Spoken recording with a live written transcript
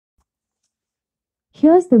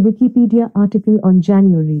Here's the Wikipedia article on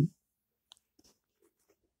January.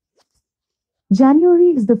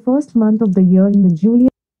 January is the first month of the year in the Julian.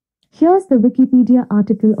 Here's the Wikipedia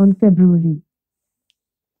article on February.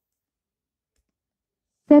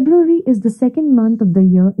 February is the second month of the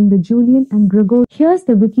year in the Julian and Gregorian. Here's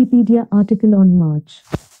the Wikipedia article on March.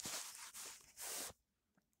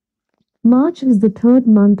 March is the third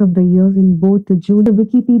month of the year in both the Julian. The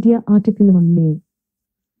Wikipedia article on May.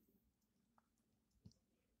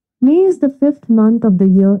 May is the fifth month of the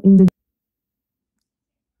year in the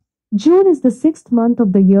June is the sixth month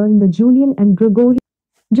of the year in the Julian and Gregorian.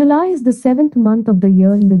 July is the seventh month of the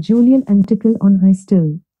year in the Julian and article on I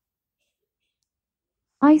Still.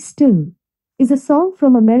 I Still is a song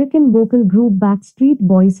from American vocal group Backstreet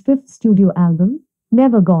Boys' fifth studio album,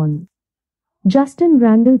 Never Gone. Justin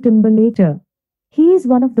Randall Timberlake. He is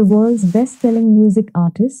one of the world's best-selling music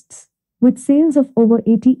artists, with sales of over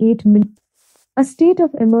 88 million. A state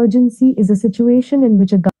of emergency is a situation in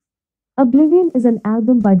which Oblivion is an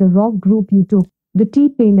album by the rock group U2, the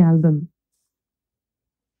T-Pain album.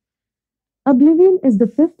 Oblivion is the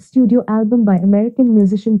fifth studio album by American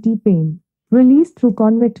musician T-Pain, released through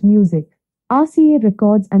Convict Music, RCA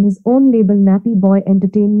Records and his own label Nappy Boy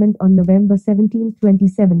Entertainment on November 17,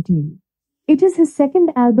 2017. It is his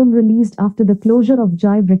second album released after the closure of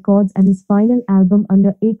Jive Records and his final album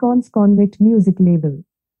under Akon's Convict Music label.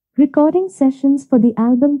 Recording sessions for the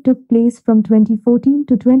album took place from 2014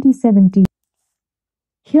 to 2017.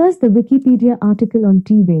 Here's the Wikipedia article on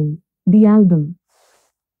T-Pain, the album.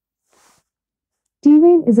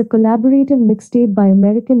 T-Pain is a collaborative mixtape by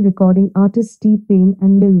American recording artists T-Pain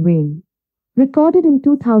and Lil Wayne. Recorded in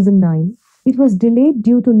 2009, it was delayed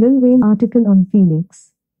due to Lil Wayne's article on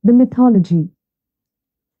Phoenix, the mythology.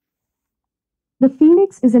 The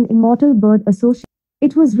phoenix is an immortal bird associated.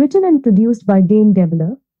 It was written and produced by Dane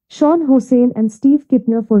Develer, Sean Hossain and Steve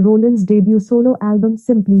Kipner for Roland's debut solo album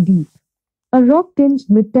Simply Deep. A rock-tinged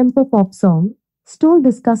mid-tempo pop song, Stoll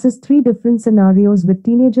discusses three different scenarios with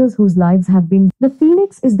teenagers whose lives have been. The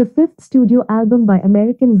Phoenix is the fifth studio album by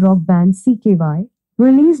American rock band CKY,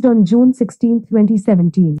 released on June 16,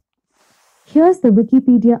 2017. Here's the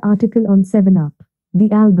Wikipedia article on 7up,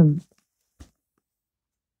 the album.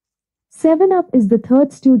 7up is the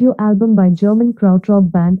third studio album by German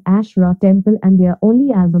krautrock band Ashra Temple and their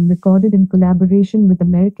only album recorded in collaboration with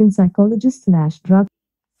American psychologist/drug.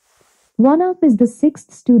 1up is the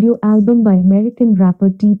sixth studio album by American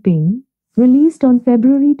rapper T-Pain, released on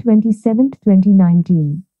February 27,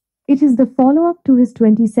 2019. It is the follow-up to his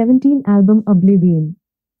 2017 album Oblivion.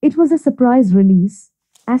 It was a surprise release,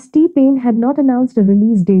 as T-Pain had not announced a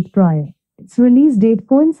release date prior. Its release date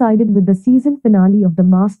coincided with the season finale of The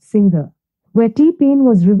Masked Singer, where T-Pain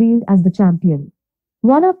was revealed as the champion.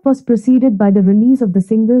 1up was preceded by the release of the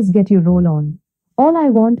singles Get Your Roll On, All I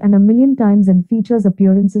Want and A Million Times and features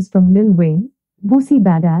appearances from Lil Wayne, Boosie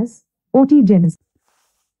Badazz, O.T. Genesis.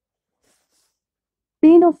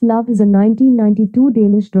 Pain of Love is a 1992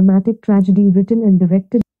 Danish dramatic tragedy written and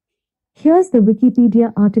directed. Here's the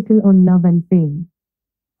Wikipedia article on Love and Pain.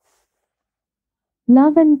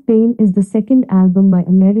 Love and Pain is the second album by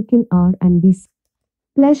American R&B.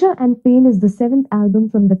 Pleasure and Pain is the seventh album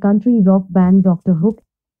from the country rock band Dr. Hook.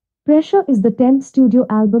 Pressure is the 10th studio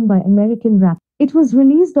album by American rap. It was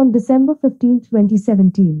released on December 15,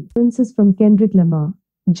 2017. References from Kendrick Lamar,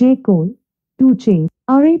 J. Cole, 2 Chainz.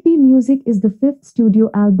 R.A.P. Music is the fifth studio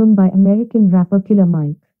album by American rapper Killer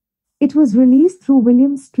Mike. It was released through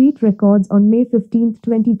Williams Street Records on May 15,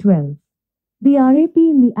 2012. The R.A.P.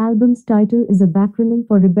 in the album's title is a backronym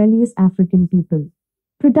for Rebellious African People.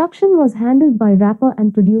 Production was handled by rapper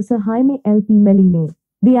and producer Jaime L.P. Meline.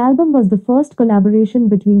 The album was the first collaboration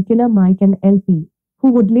between Killer Mike and L.P.,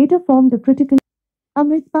 who would later form the critical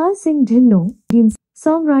Amritpal Singh Dhillon,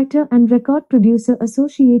 songwriter and record producer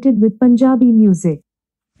associated with Punjabi music.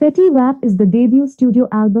 Fetty Wap is the debut studio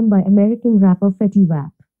album by American rapper Fetty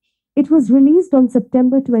Wap. It was released on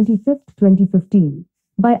September 25, 2015.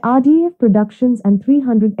 By RDF Productions and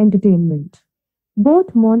 300 Entertainment.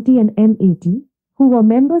 Both Monty and M80, who were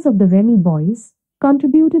members of the Remy Boys,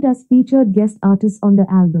 contributed as featured guest artists on the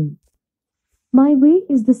album. My Way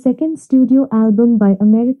is the second studio album by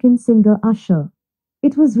American singer Usher.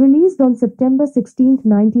 It was released on September 16,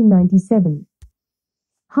 1997.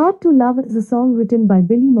 Hard to Love is a song written by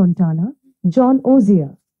Billy Montana, John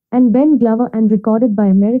Ozier, and Ben Glover and recorded by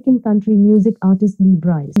American country music artist Lee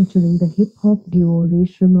Brice, featuring the hip-hop duo Ray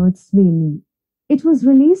Shremmurd Sway Lee. It was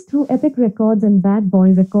released through Epic Records and Bad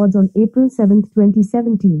Boy Records on April 7,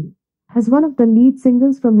 2017, as one of the lead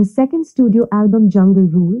singles from his second studio album Jungle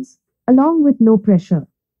Rules, along with No Pressure.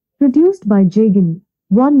 Produced by Jagan,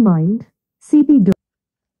 One Mind, CP Do.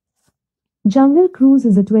 Jungle Cruise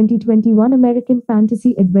is a 2021 American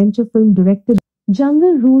fantasy adventure film directed.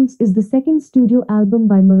 Jungle Rules is the second studio album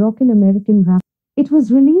by Moroccan-American rapper. It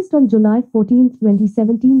was released on July 14,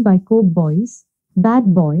 2017 by Coke Boys,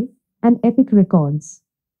 Bad Boy, and Epic Records.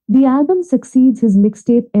 The album succeeds his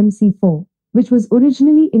mixtape MC4, which was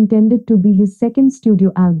originally intended to be his second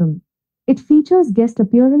studio album. It features guest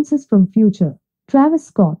appearances from Future, Travis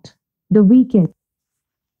Scott, The Weeknd.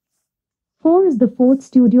 4 is the fourth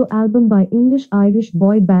studio album by English-Irish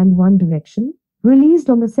boy band One Direction, released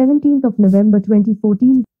on the 17th of November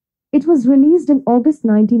 2014. It was released in August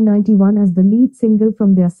 1991 as the lead single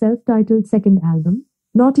from their self-titled second album,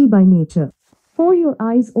 Naughty by Nature. For Your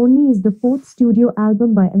Eyes Only is the fourth studio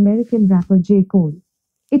album by American rapper J. Cole.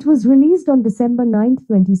 It was released on December 9,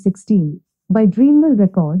 2016, by Dreamville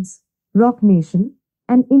Records, Rock Nation,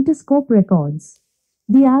 and Interscope Records.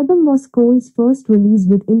 The album was Cole's first release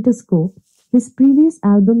with Interscope. His previous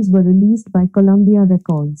albums were released by Columbia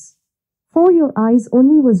Records. For Your Eyes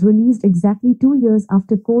Only was released exactly 2 years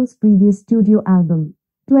after Cole's previous studio album,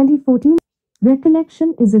 2014.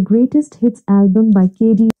 Recollection is a greatest hits album by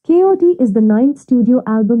KD. KOD is the ninth studio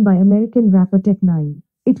album by American rapper Tech-9.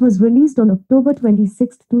 It was released on October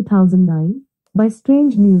 26, 2009, by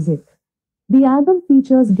Strange Music. The album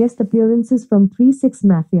features guest appearances from 3 6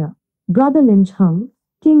 Mafia, Brother Lynch Hung,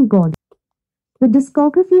 King God. The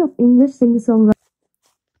discography of English singer-songwriters.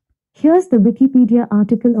 Here's the Wikipedia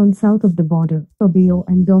article on South of the Border, Fabio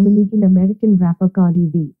and Dominican-American rapper Cardi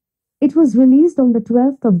B. It was released on the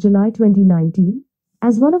 12th of July 2019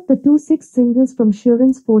 as one of the 2 6 singles from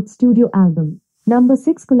Sheeran's fourth studio album, Number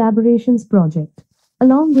 6 Collaborations Project,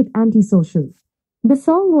 along with Antisocial. The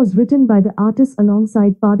song was written by the artist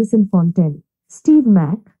alongside Pardison Fontaine, Steve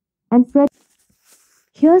Mack, and Fred.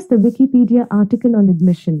 Here's the Wikipedia article on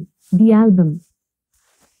Admission, the album.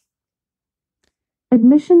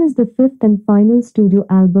 Admission is the fifth and final studio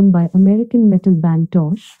album by American metal band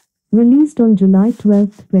Tosh, released on July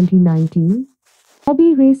 12, 2019.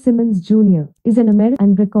 Bobby Ray Simmons Jr. is an American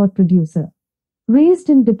and record producer. Raised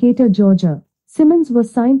in Decatur, Georgia, Simmons was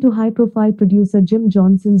signed to high-profile producer Jim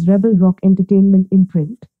Johnson's Rebel Rock Entertainment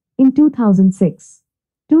imprint in 2006.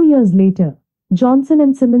 2 years later, Johnson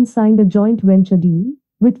and Simmons signed a joint venture deal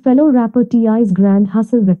with fellow rapper T.I.'s Grand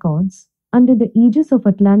Hustle Records under the aegis of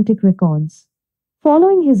Atlantic Records.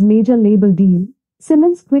 Following his major label deal,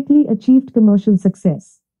 Simmons quickly achieved commercial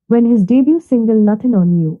success when his debut single Nothing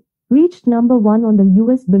on You reached number 1 on the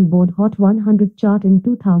US Billboard Hot 100 chart in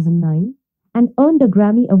 2009 and earned a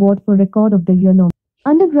Grammy Award for Record of the Year nomination.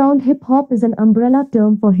 Underground hip-hop is an umbrella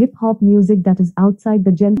term for hip-hop music that is outside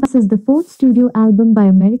the genre. This is the fourth studio album by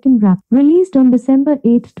American rap, released on December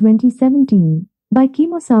 8, 2017, by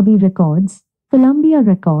Kemosabe Records, Columbia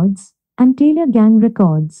Records, and Taylor Gang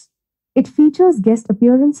Records. It features guest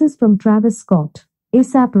appearances from Travis Scott,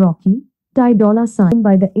 A$AP Rocky, Ty Dolla $ign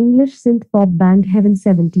by the English synth-pop band Heaven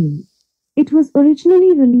 17. It was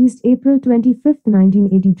originally released April 25,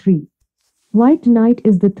 1983. White Night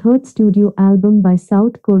is the third studio album by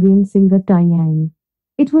South Korean singer Taeyang.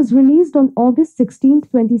 It was released on August 16,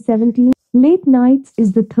 2017. Late Nights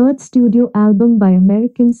is the third studio album by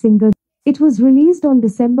American singer. It was released on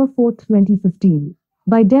December 4, 2015,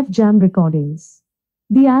 by Def Jam Recordings.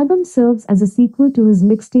 The album serves as a sequel to his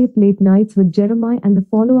mixtape Late Nights with Jeremiah and the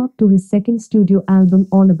follow-up to his second studio album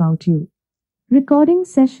All About You. Recording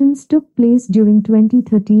sessions took place during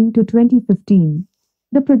 2013 to 2015.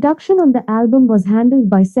 The production on the album was handled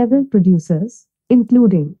by several producers,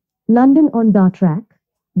 including London on Da Track,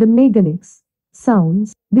 The Meganics,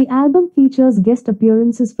 Sounds. The album features guest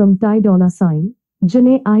appearances from Ty Dolla $ign,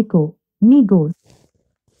 Jhené Aiko, Migos.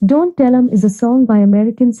 Don't Tell 'Em is a song by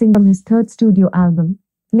American singer from his third studio album,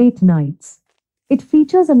 Late Nights. It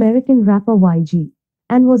features American rapper YG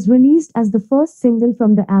and was released as the first single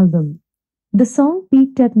from the album. The song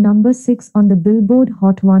peaked at number 6 on the Billboard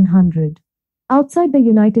Hot 100. Outside the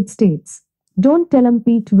United States, Don't Tell 'Em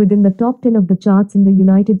peaked within the top 10 of the charts in the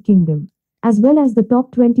United Kingdom, as well as the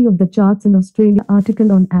top 20 of the charts in Australia.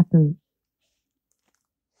 Article on apple.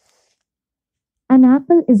 An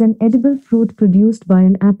apple is an edible fruit produced by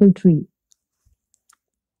an apple tree.